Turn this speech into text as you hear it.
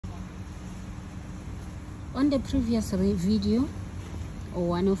On the previous video, or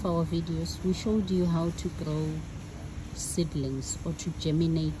one of our videos, we showed you how to grow seedlings or to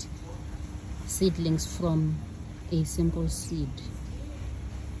germinate seedlings from a simple seed.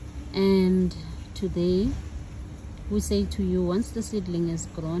 And today we say to you, once the seedling is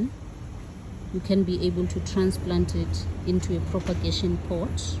grown, you can be able to transplant it into a propagation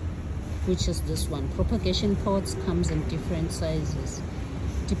pot, which is this one. Propagation pots comes in different sizes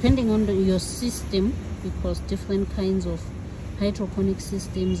depending on your system, because different kinds of hydroponic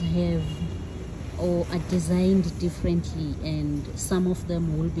systems have or are designed differently, and some of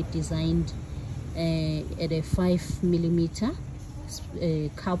them will be designed at a 5mm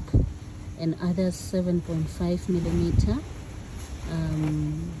cup and others 7.5 millimeter,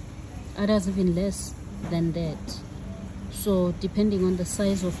 others even less than that. So depending on the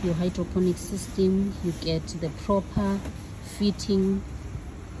size of your hydroponic system, you get the proper fitting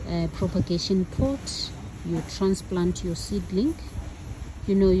propagation pot. You transplant your seedling.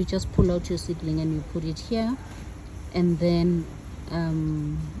 You just pull out your seedling and you put it here, and then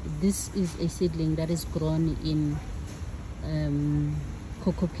this is a seedling that is grown in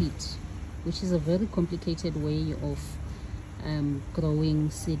coco peat, which is a very complicated way of growing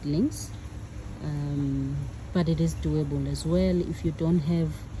seedlings, but it is doable as well if you don't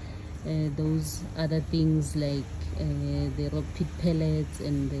have those other things like the rock peat pellets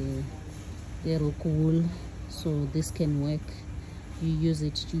and the rock wool. So this can work. You use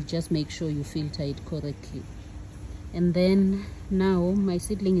it, you just make sure you filter it correctly. And then now my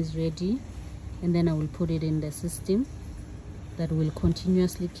seedling is ready, and then I will put it in the system that will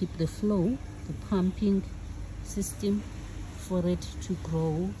continuously keep the flow, the pumping system, for it to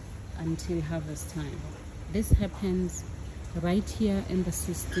grow until harvest time. This happens right here in the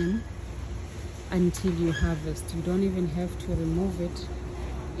system until you harvest. You don't even have to remove it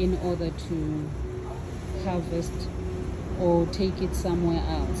in order to harvest or take it somewhere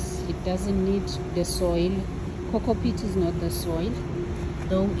else. It doesn't need the soil. Coco peat is not the soil,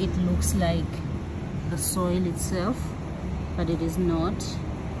 though it looks like the soil itself, but it is not.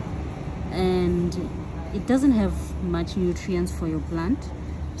 And it doesn't have much nutrients for your plant,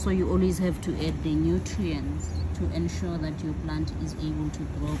 so you always have to add the nutrients to ensure that your plant is able to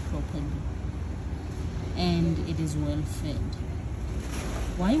grow properly and it is well fed.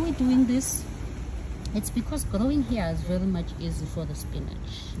 Why are we doing this? It's because growing here is very much easy for the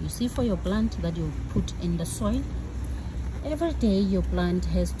spinach. You see, for your plant that you put in the soil, every day your plant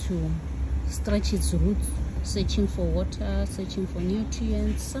has to stretch its roots, searching for water, searching for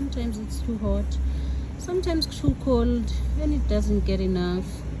nutrients. Sometimes it's too hot, sometimes too cold, and it doesn't get enough,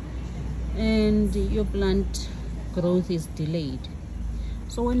 and your plant growth is delayed.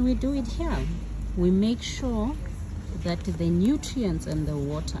 So when we do it here, we make sure that the nutrients and the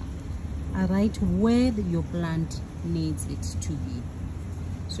water are right where your plant needs it to be.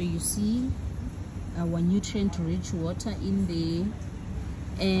 So you see our nutrient rich water in there,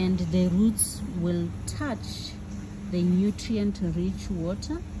 and the roots will touch the nutrient rich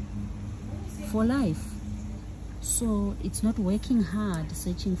water for life. So it's not working hard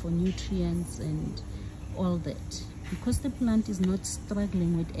searching for nutrients and all that, because the plant is not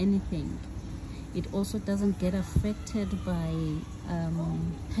struggling with anything. It also doesn't get affected by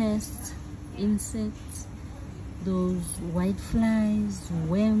pests, insects, those white flies,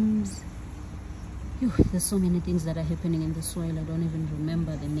 worms. There's so many things that are happening in the soil, I don't even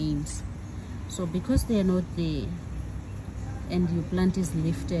remember the names. So because they are not there and your plant is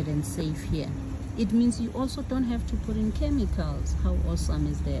lifted and safe here, it means you also don't have to put in chemicals. How awesome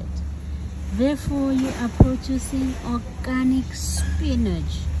is that? Therefore, you are producing organic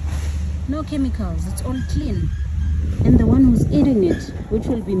spinach. No chemicals, it's all clean. And the one who's eating it, which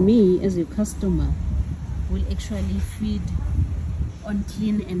will be me as your customer, will actually feed on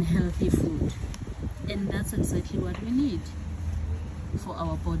clean and healthy food. And that's exactly what we need for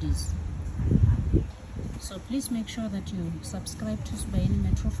our bodies. So please make sure that you subscribe to Sbaini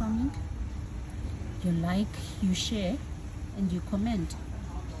Metro Farming. You like, you share, and you comment.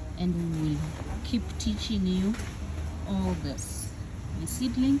 And we will keep teaching you all this. The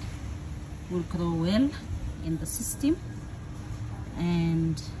seedling will grow well in the system,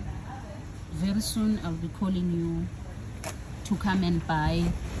 and very soon I'll be calling you to come and buy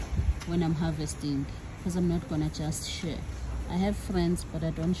when I'm harvesting, because I'm not gonna just share. I have friends, but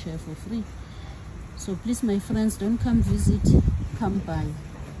I don't share for free. So please, my friends, don't come visit, come buy.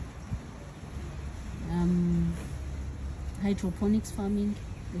 Hydroponics farming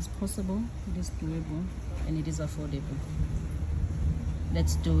is possible, it is doable, and it is affordable.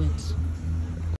 Let's do it.